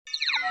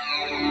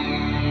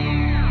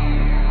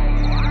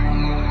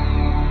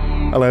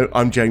Hello,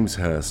 I'm James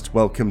Hurst.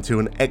 Welcome to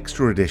an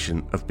extra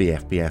edition of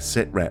BFBS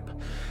SITREP.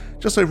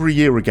 Just over a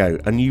year ago,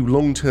 a new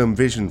long-term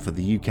vision for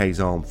the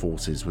UK's armed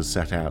forces was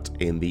set out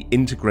in the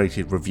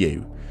Integrated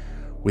Review.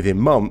 Within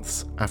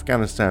months,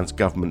 Afghanistan's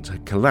government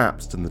had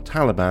collapsed and the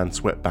Taliban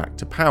swept back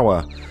to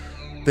power.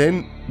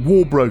 Then,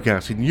 war broke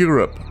out in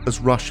Europe as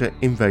Russia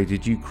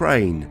invaded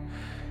Ukraine.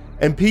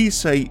 MPs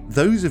say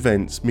those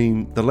events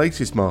mean the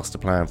latest master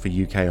plan for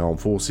UK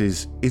armed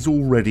forces is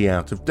already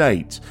out of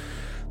date.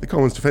 The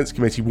Commons Defence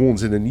Committee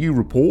warns in a new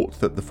report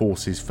that the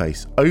forces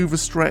face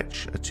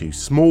overstretch, are too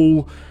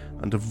small,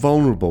 and are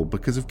vulnerable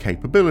because of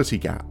capability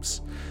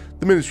gaps.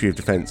 The Ministry of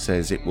Defence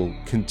says it will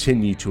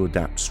continue to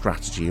adapt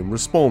strategy and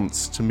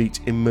response to meet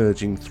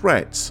emerging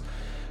threats,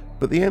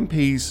 but the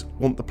MPs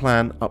want the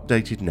plan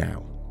updated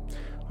now.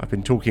 I've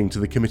been talking to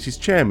the committee's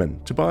chairman,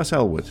 Tobias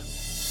Ellwood.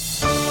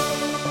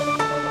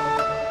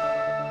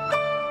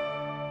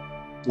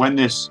 When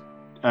this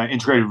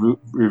integrated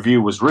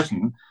review was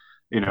written,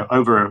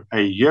 over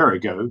a year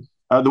ago,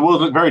 the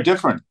world looked very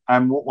different.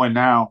 And what we're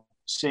now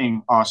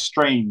seeing are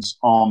strains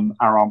on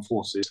our armed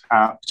forces,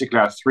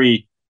 particularly our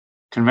three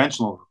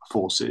conventional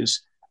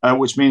forces,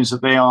 which means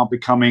that they are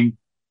becoming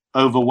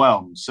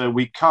overwhelmed. So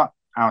we cut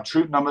our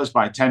troop numbers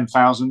by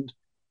 10,000,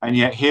 and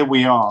yet here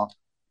we are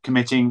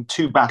committing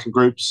 2 battle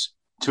groups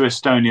to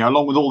Estonia,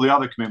 along with all the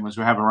other commitments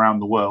we have around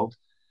the world.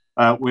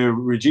 We've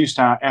reduced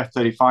our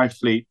F-35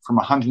 fleet from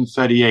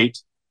 138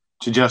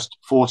 to just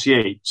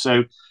 48.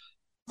 So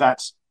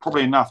that's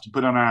probably enough to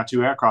put on our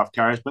 2 aircraft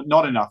carriers, but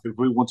not enough if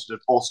we wanted to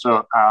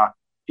bolster our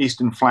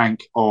eastern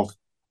flank of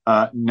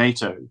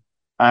NATO.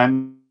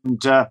 And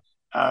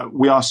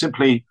we are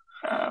simply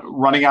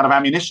running out of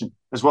ammunition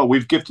as well.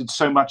 We've gifted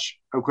so much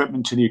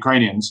equipment to the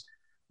Ukrainians.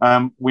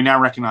 We now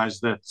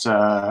recognize that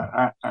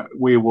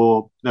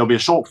there'll be a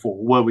shortfall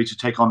were we to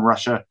take on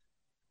Russia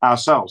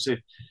ourselves. If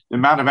the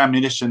amount of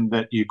ammunition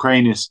that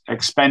Ukraine is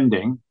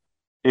expending,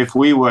 if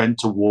we went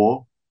to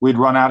war, we'd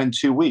run out in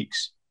 2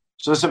 weeks.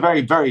 So it's a very,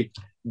 very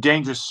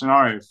dangerous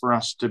scenario for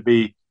us to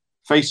be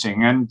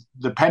facing. And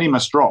the penny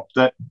must drop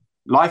that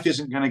life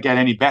isn't going to get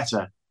any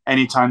better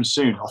anytime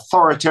soon.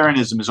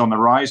 Authoritarianism is on the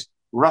rise.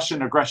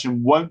 Russian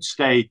aggression won't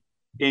stay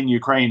in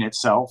Ukraine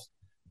itself.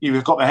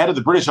 You've got the head of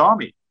the British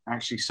Army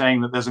actually saying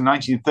that there's a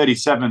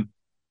 1937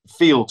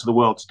 feel to the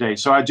world today.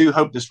 So I do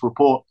hope this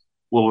report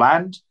will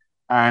land,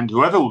 and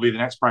whoever will be the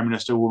next Prime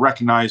Minister will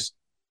recognize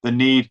the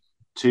need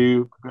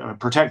to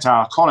protect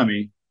our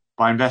economy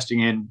by investing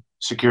in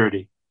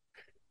security.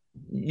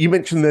 You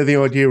mentioned there the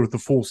idea of the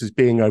forces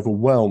being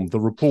overwhelmed. The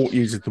report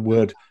uses the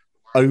word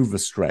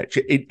overstretch.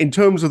 In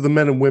terms of the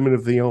men and women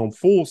of the armed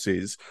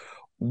forces,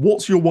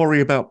 what's your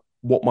worry about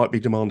what might be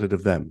demanded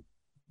of them?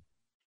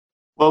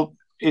 Well,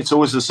 it's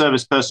always the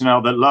service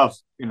personnel that love,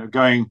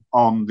 going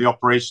on the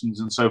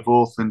operations and so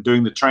forth and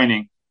doing the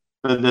training,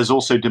 but there's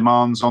also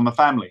demands on the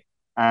family.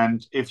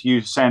 And if you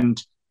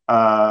send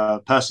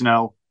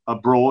personnel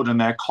abroad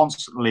and they're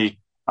constantly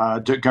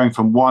going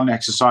from one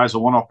exercise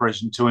or one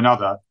operation to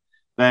another,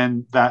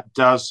 then that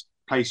does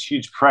place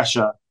huge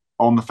pressure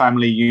on the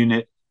family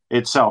unit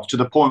itself, to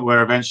the point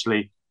where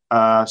eventually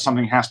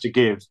something has to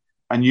give.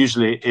 And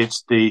usually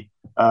it's the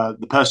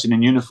person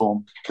in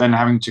uniform then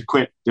having to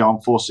quit the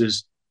armed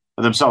forces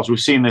themselves. We've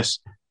seen this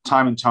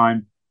time and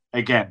time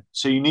again.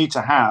 So you need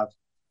to have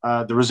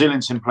the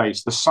resilience in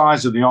place, the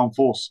size of the armed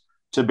force,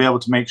 to be able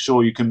to make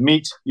sure you can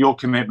meet your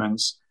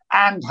commitments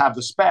and have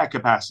the spare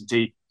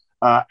capacity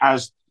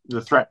as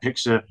the threat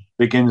picture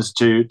begins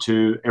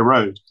to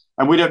erode.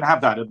 And we don't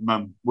have that at the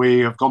moment. We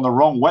have gone the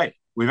wrong way.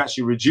 We've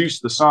actually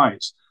reduced the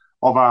size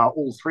of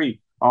all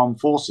three armed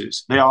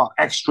forces. They are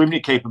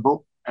extremely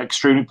capable,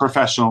 extremely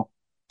professional,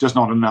 just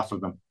not enough of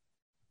them.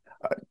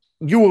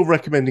 You're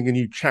recommending a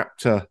new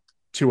chapter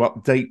to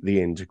update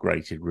the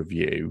integrated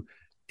review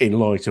in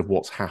light of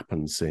what's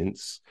happened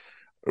since.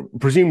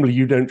 Presumably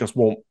you don't just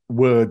want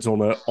words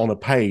on a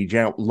page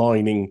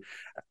outlining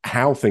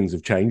how things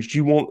have changed.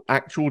 You want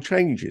actual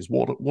changes.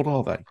 What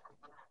are they?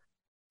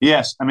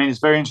 Yes, I mean, it's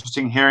very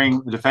interesting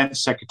hearing the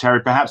Defence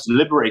Secretary perhaps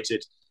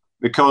liberated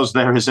because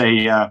there is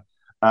a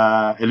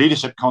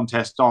leadership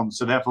contest on,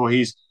 so therefore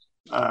he's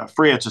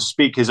freer to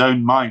speak his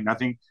own mind. I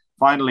think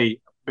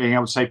finally being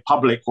able to say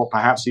public what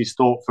perhaps he's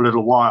thought for a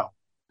little while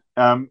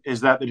is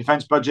that the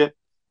defence budget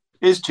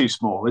is too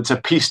small. It's a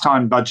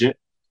peacetime budget.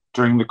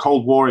 During the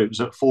Cold War, it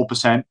was at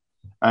 4%,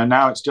 and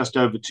now it's just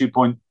over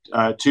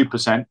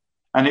 2.2%,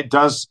 and it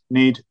does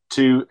need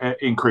to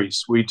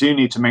increase. We do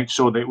need to make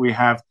sure that we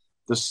have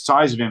the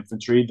size of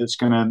infantry that's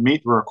going to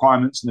meet the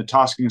requirements and the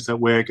taskings that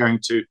we're going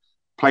to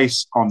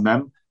place on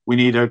them. We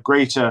need a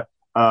greater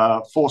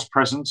force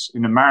presence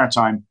in the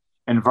maritime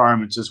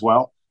environment as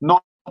well,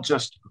 not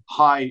just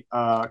high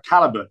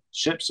caliber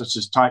ships such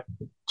as Type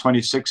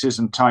 26s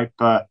and Type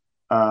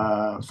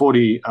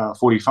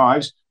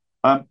 45s,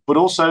 but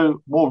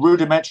also more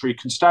rudimentary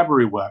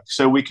constabulary work,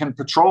 so we can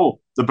patrol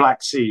the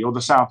Black Sea or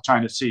the South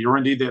China Sea or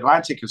indeed the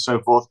Atlantic and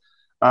so forth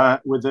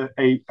with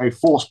a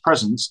force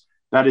presence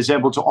that is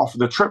able to offer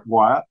the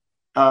tripwire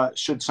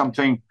should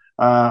something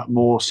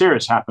more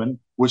serious happen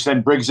which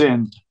then brings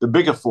in the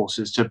bigger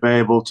forces to be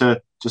able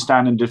to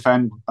stand and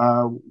defend,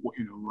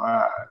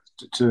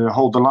 to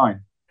hold the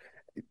line.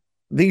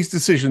 These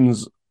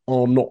decisions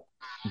are not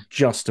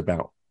just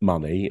about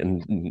money,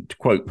 and to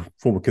quote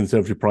former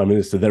Conservative Prime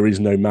Minister, there is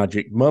no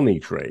magic money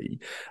tree.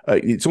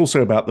 It's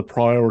also about the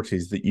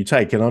priorities that you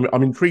take. And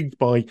I'm intrigued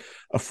by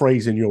a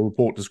phrase in your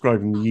report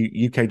describing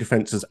the UK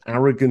defence as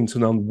arrogant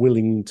and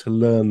unwilling to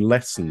learn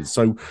lessons.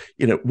 So,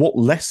 what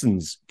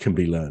lessons can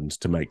be learned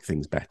to make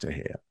things better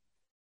here?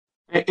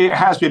 It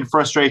has been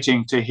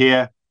frustrating to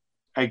hear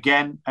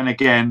again and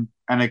again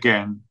and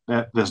again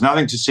that there's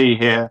nothing to see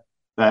here,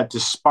 that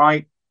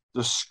despite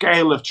the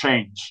scale of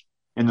change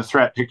in the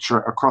threat picture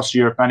across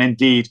Europe and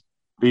indeed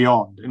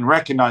beyond, in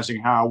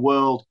recognizing how our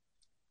world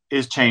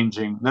is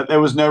changing, that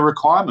there was no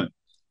requirement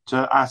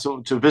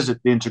to visit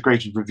the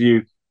integrated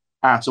review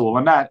at all.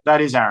 And that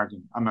is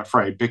arrogant, I'm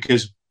afraid,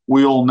 because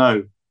we all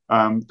know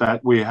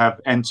that we have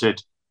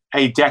entered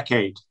a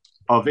decade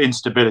of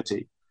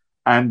instability.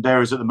 And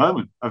there is at the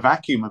moment a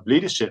vacuum of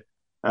leadership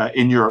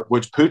in Europe,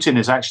 which Putin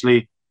is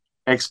actually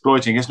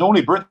exploiting. It's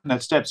normally Britain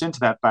that steps into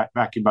that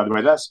vacuum, by the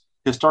way. That's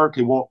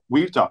historically what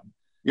we've done.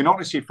 You're not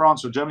going to see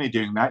France or Germany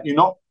doing that. You're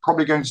not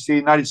probably going to see the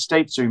United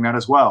States doing that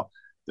as well.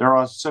 There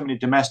are so many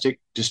domestic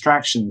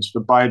distractions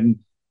for Biden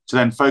to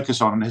then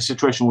focus on, and his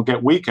situation will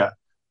get weaker,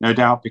 no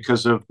doubt,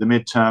 because of the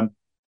midterm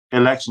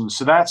elections.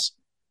 So that's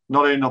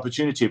not only an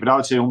opportunity, but I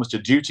would say almost a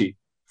duty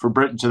for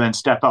Britain to then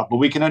step up. But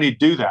we can only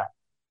do that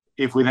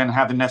if we then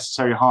have the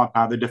necessary hard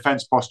power, the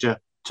defense posture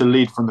to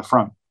lead from the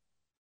front.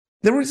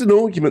 There is an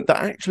argument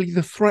that actually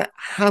the threat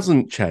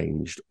hasn't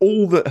changed.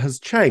 All that has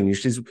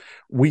changed is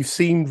we've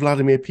seen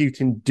Vladimir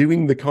Putin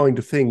doing the kind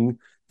of thing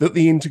that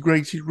the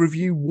integrated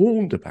review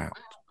warned about.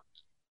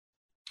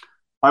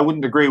 I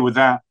wouldn't agree with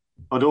that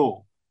at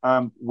all.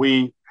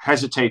 We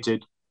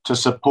hesitated to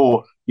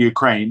support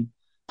Ukraine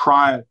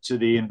prior to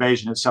the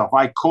invasion itself.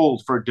 I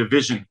called for a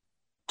division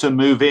to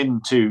move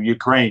into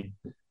Ukraine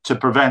to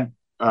prevent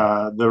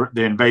the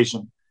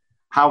invasion.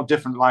 How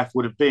different life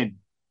would have been.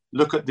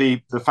 Look at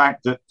the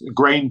fact that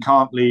grain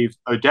can't leave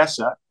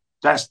Odessa.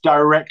 That's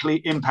directly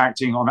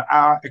impacting on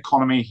our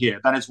economy here.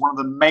 That is one of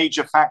the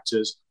major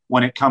factors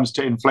when it comes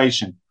to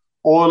inflation.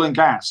 Oil and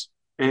gas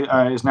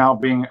is now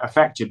being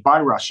affected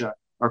by Russia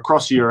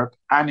across Europe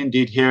and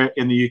indeed here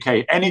in the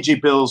UK. Energy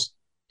bills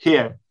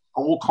here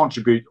all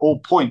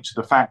point to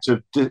the fact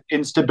of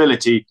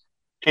instability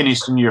in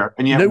Eastern Europe.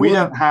 And yet no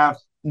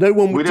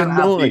one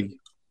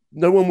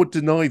would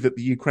deny that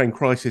the Ukraine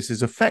crisis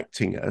is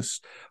affecting us,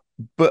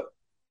 but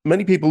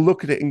many people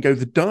look at it and go,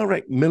 the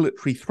direct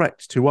military threat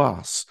to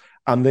us,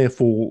 and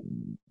therefore,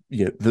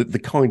 the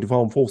kind of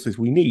armed forces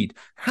we need,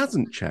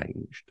 hasn't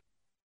changed.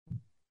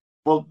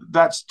 Well,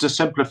 that's to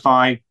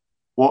simplify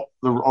what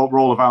the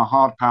role of our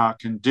hard power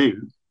can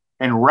do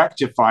in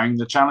rectifying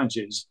the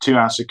challenges to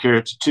our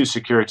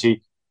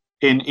security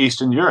in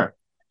Eastern Europe.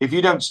 If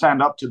you don't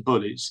stand up to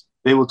bullies,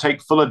 they will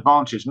take full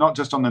advantage, not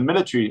just on the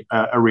military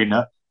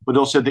arena, but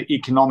also the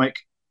economic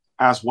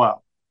as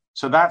well.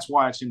 So that's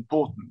why it's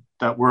important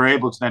that we're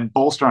able to then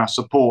bolster our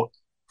support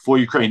for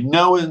Ukraine.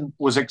 No one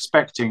was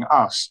expecting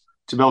us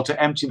to be able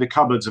to empty the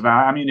cupboards of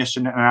our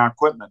ammunition and our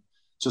equipment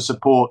to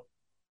support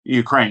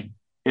Ukraine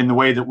in the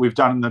way that we've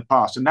done in the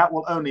past. And that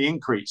will only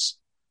increase.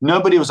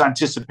 Nobody was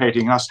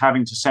anticipating us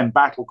having to send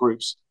battle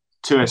groups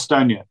to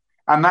Estonia.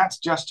 And that's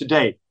just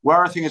today.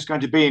 Where I think it's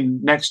going to be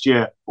next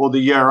year or the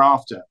year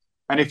after.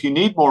 And if you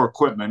need more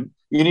equipment,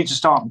 you need to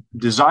start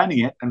designing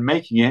it and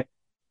making it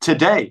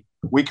today.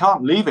 We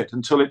can't leave it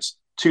until it's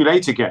too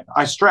late again.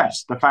 I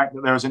stress the fact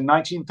that there is a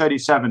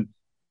 1937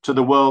 to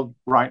the world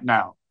right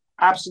now.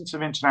 Absence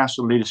of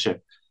international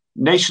leadership,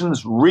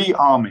 nations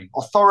rearming,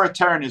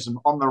 authoritarianism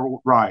on the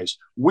rise,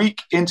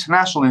 weak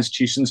international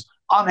institutions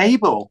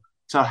unable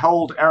to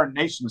hold errant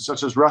nations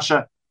such as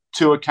Russia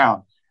to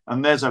account.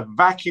 And there's a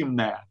vacuum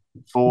there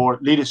for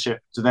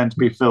leadership to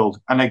be filled.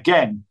 And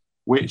again,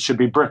 it should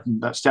be Britain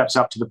that steps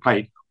up to the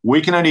plate.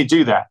 We can only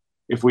do that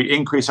if we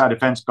increase our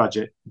defense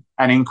budget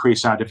and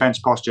increase our defense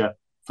posture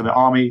for the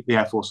Army, the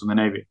Air Force, and the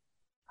Navy.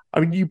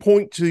 I mean, you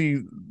point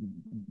to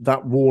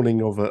that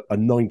warning of a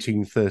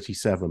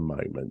 1937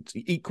 moment.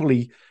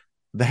 Equally,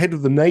 the head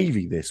of the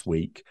Navy this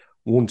week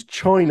warned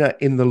China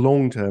in the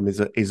long term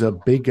is a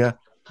bigger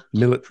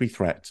military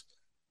threat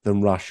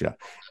than Russia.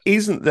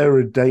 Isn't there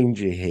a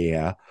danger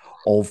here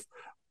of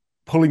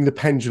pulling the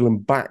pendulum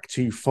back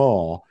too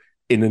far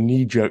in a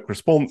knee-jerk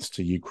response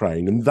to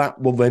Ukraine, and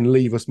that will then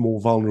leave us more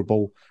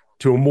vulnerable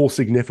to a more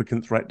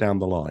significant threat down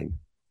the line?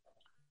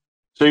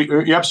 So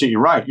you're absolutely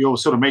right. You're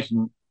sort of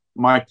making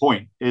my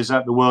point, is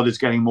that the world is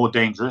getting more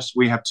dangerous.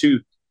 We have two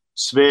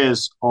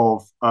spheres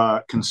of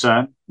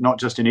concern, not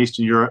just in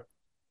Eastern Europe,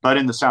 but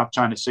in the South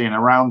China Sea and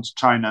around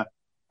China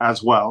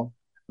as well.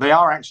 They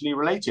are actually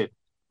related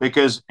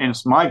because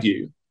it's my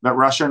view that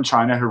Russia and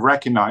China have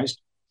recognized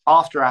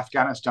after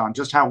Afghanistan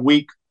just how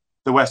weak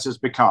the West has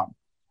become.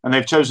 And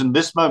they've chosen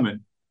this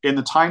moment in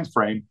the time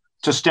frame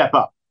to step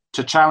up,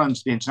 to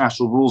challenge the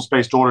international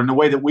rules-based order in a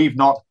way that we've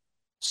not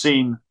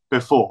seen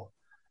before.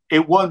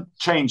 It won't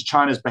change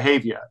China's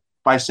behavior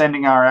by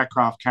sending our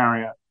aircraft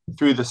carrier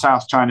through the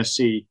South China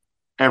Sea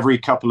every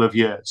couple of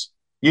years.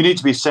 You need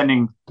to be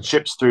sending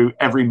ships through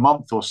every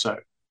month or so.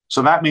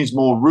 So that means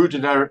more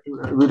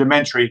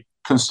rudimentary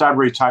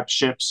constabulary type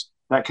ships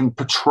that can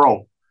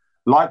patrol.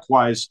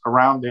 Likewise,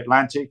 around the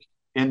Atlantic,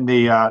 in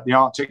the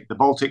Arctic, the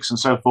Baltics, and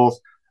so forth,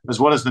 as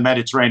well as the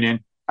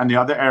Mediterranean and the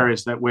other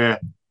areas that we're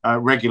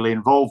regularly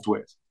involved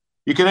with.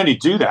 You can only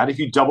do that if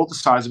you double the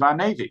size of our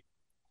Navy.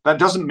 That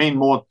doesn't mean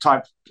more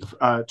Type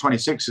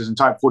 26s and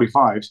Type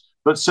 45s,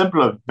 but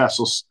simpler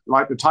vessels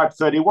like the Type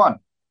 31,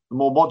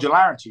 more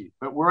modularity.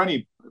 But we're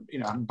only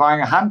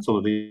buying a handful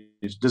of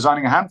these,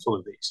 designing a handful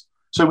of these.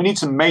 So we need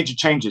some major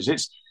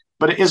changes.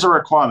 But it is a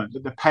requirement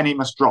that the penny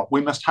must drop.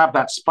 We must have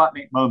that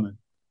Sputnik moment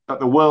that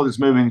the world is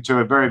moving to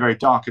a very, very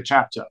darker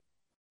chapter.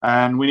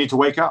 And we need to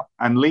wake up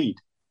and lead.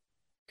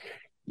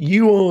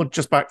 You are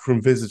just back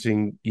from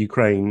visiting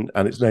Ukraine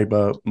and its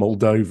neighbor,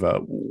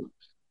 Moldova.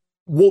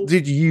 What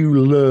did you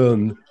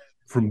learn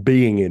from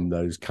being in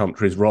those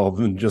countries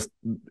rather than just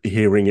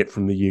hearing it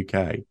from the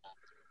UK?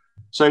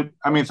 So,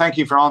 thank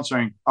you for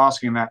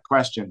asking that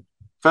question.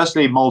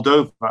 Firstly,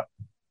 Moldova,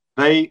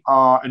 they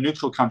are a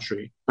neutral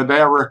country, but they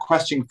are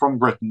requesting from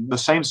Britain the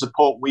same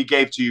support we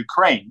gave to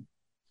Ukraine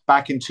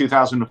back in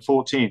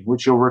 2014,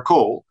 which you'll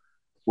recall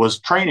was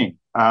training,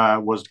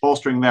 was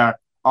bolstering their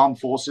armed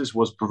forces,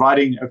 was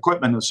providing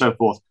equipment and so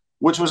forth,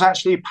 which was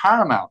actually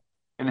paramount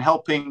in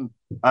helping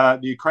the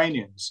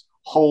Ukrainians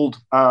hold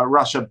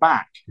Russia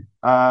back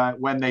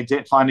when they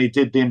finally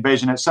did the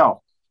invasion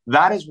itself.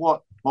 That is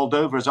what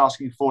Moldova is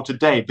asking for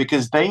today,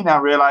 because they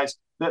now realize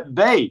that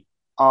they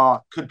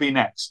could be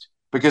next,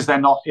 because they're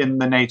not in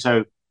the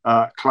NATO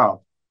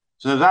club.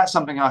 So that's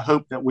something I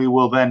hope that we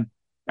will then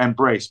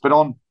embrace. But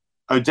on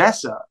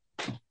Odessa,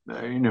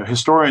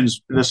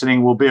 historians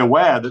listening will be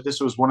aware that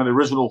this was one of the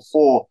original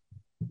four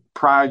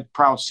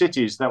proud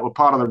cities that were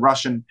part of the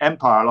Russian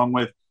Empire, along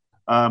with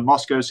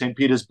Moscow, St.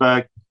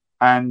 Petersburg,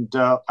 and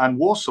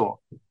Warsaw.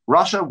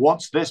 Russia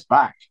wants this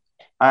back.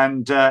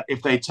 And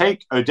if they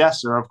take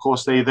Odessa, of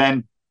course, they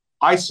then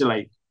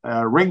isolate,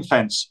 ring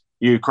fence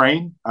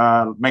Ukraine,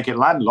 make it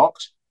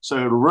landlocked. So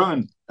it'll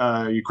ruin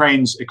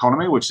Ukraine's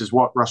economy, which is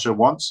what Russia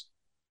wants.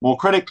 More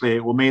critically,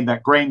 it will mean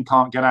that grain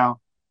can't get out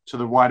to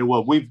the wider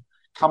world. We've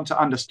come to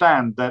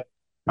understand that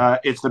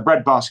it's the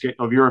breadbasket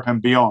of Europe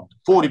and beyond.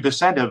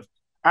 40% of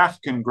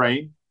African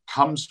grain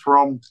comes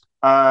from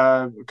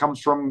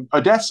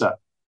Odessa.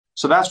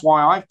 So that's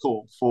why I've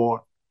called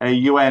for a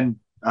UN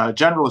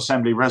General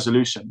Assembly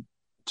resolution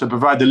to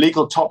provide the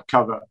legal top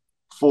cover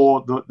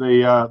for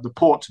the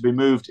port to be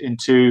moved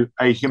into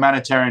a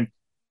humanitarian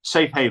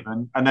safe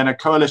haven, and then a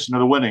coalition of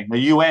the willing, a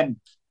UN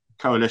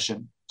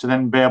coalition, to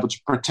then be able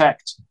to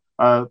protect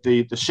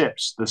the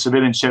ships, the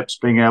civilian ships,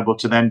 being able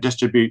to then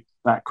distribute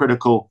that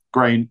critical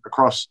grain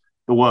across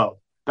the world.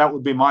 That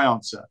would be my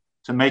answer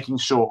to making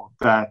sure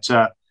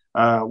that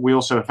we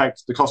also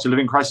affect the cost of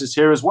living crisis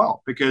here as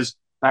well, because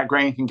that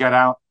grain can get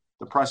out,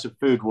 the price of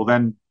food will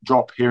then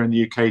drop here in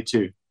the UK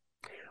too.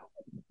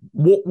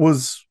 What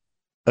was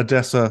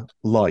Odessa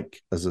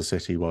like as a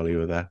city while you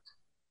were there?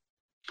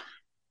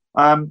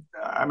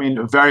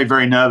 Very,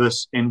 very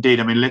nervous indeed.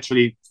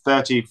 Literally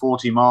 30,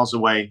 40 miles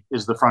away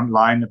is the front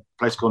line, a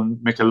place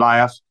called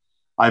Mykolaiv.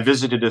 I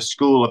visited a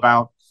school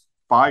about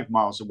 5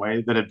 miles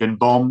away that had been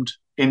bombed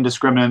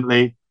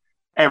indiscriminately.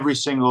 Every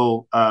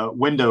single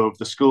window of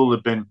the school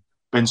had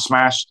been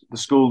smashed. The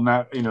school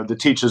now, the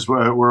teachers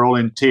were all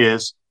in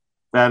tears.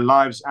 Their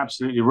lives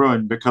absolutely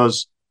ruined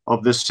because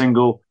of this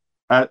single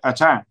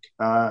attack.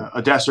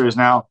 Odessa is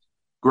now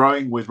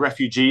growing with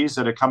refugees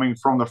that are coming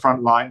from the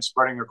front line,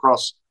 spreading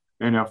across,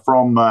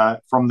 from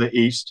the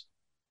east,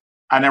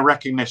 and a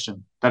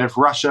recognition that if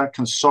Russia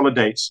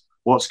consolidates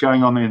what's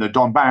going on in the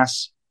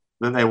Donbass,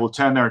 that they will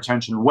turn their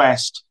attention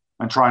west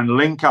and try and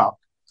link up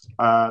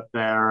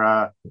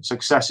their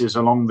successes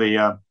along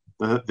the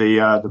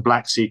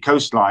Black Sea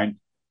coastline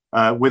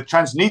with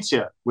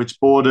Transnistria, which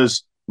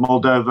borders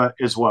Moldova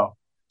as well.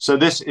 So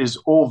this is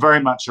all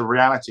very much a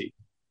reality,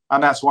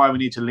 and that's why we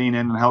need to lean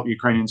in and help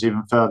Ukrainians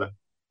even further.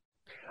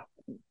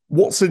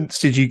 What sense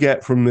did you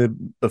get from the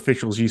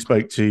officials you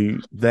spoke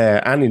to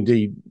there, and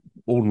indeed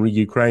ordinary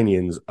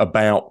Ukrainians,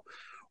 about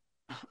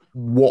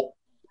what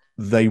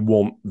they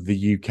want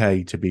the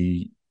UK to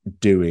be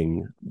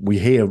doing? We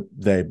hear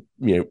they're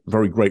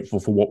very grateful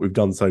for what we've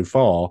done so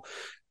far.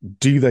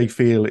 Do they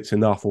feel it's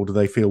enough, or do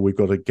they feel we've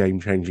got a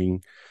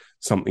game-changing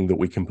something that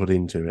we can put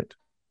into it?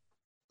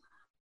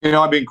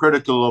 I've been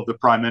critical of the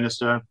Prime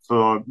Minister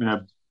for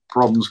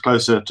problems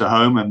closer to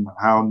home and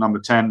how Number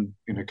 10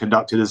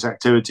 conducted his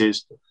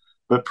activities,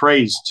 but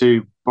praise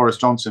to Boris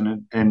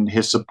Johnson in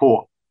his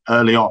support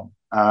early on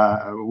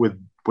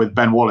with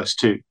Ben Wallace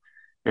too,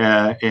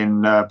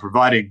 in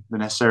providing the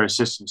necessary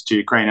assistance to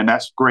Ukraine, and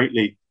that's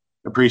greatly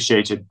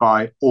appreciated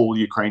by all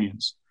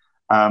Ukrainians.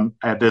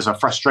 There's a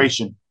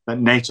frustration that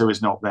NATO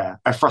is not there,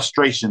 a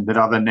frustration that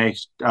other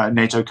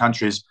NATO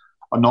countries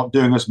are not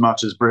doing as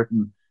much as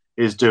Britain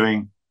is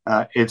doing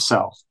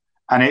itself.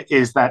 And it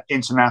is that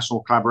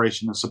international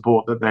collaboration and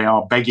support that they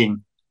are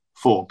begging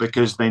for,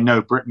 because they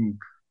know Britain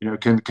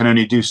can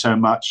only do so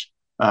much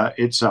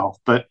itself.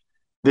 But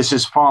this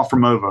is far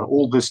from over.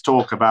 All this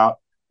talk about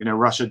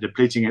Russia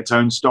depleting its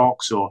own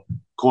stocks or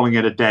calling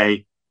it a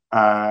day,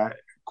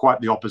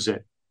 quite the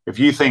opposite. If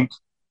you think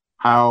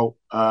how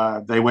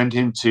they went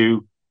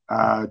into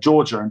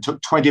Georgia and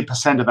took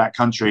 20% of that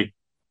country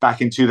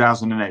back in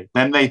 2008,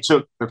 then they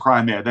took the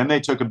Crimea, then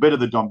they took a bit of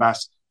the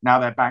Donbass. Now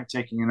they're back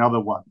taking another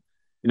one.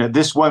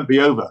 This won't be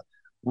over.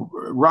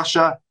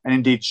 Russia and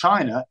indeed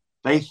China,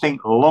 they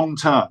think long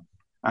term.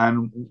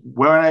 And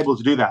we're unable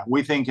to do that.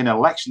 We think in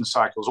election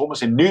cycles,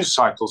 almost in news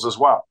cycles as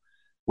well.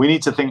 We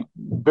need to think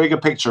bigger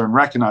picture and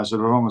recognize that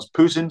as long as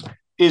Putin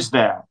is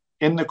there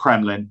in the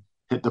Kremlin,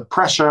 the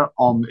pressure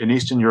in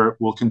Eastern Europe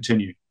will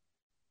continue.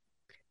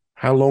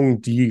 How long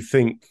do you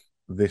think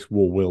this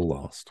war will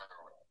last?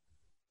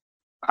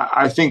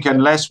 I think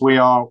unless we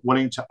are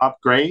willing to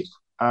upgrade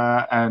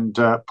and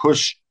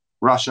push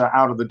Russia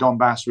out of the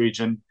Donbass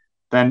region,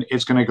 then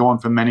it's going to go on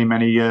for many,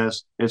 many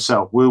years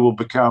itself. We will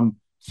become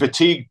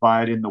fatigued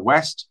by it in the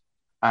West,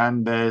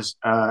 and there's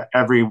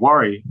every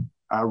worry,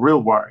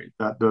 real worry,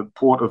 that the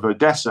port of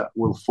Odessa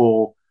will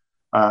fall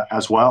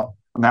as well,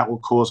 and that will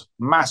cause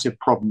massive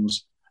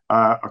problems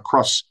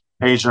across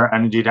Asia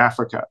and indeed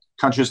Africa.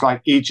 Countries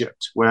like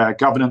Egypt, where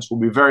governance will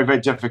be very, very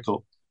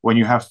difficult when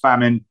you have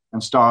famine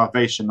and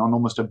starvation on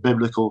almost a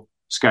biblical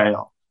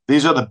scale.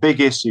 These are the big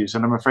issues,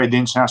 and I'm afraid the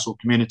international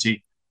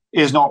community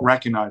is not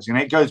recognizing.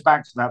 And it goes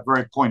back to that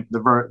very point,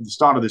 the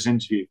start of this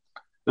interview,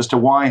 as to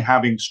why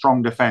having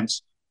strong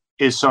defense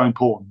is so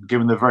important,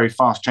 given the very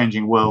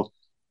fast-changing world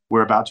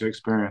we're about to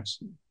experience.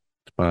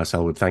 Tobias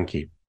Ellwood, thank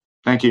you.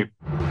 Thank you.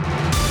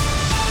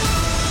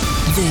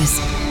 This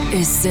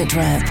is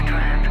SITREP.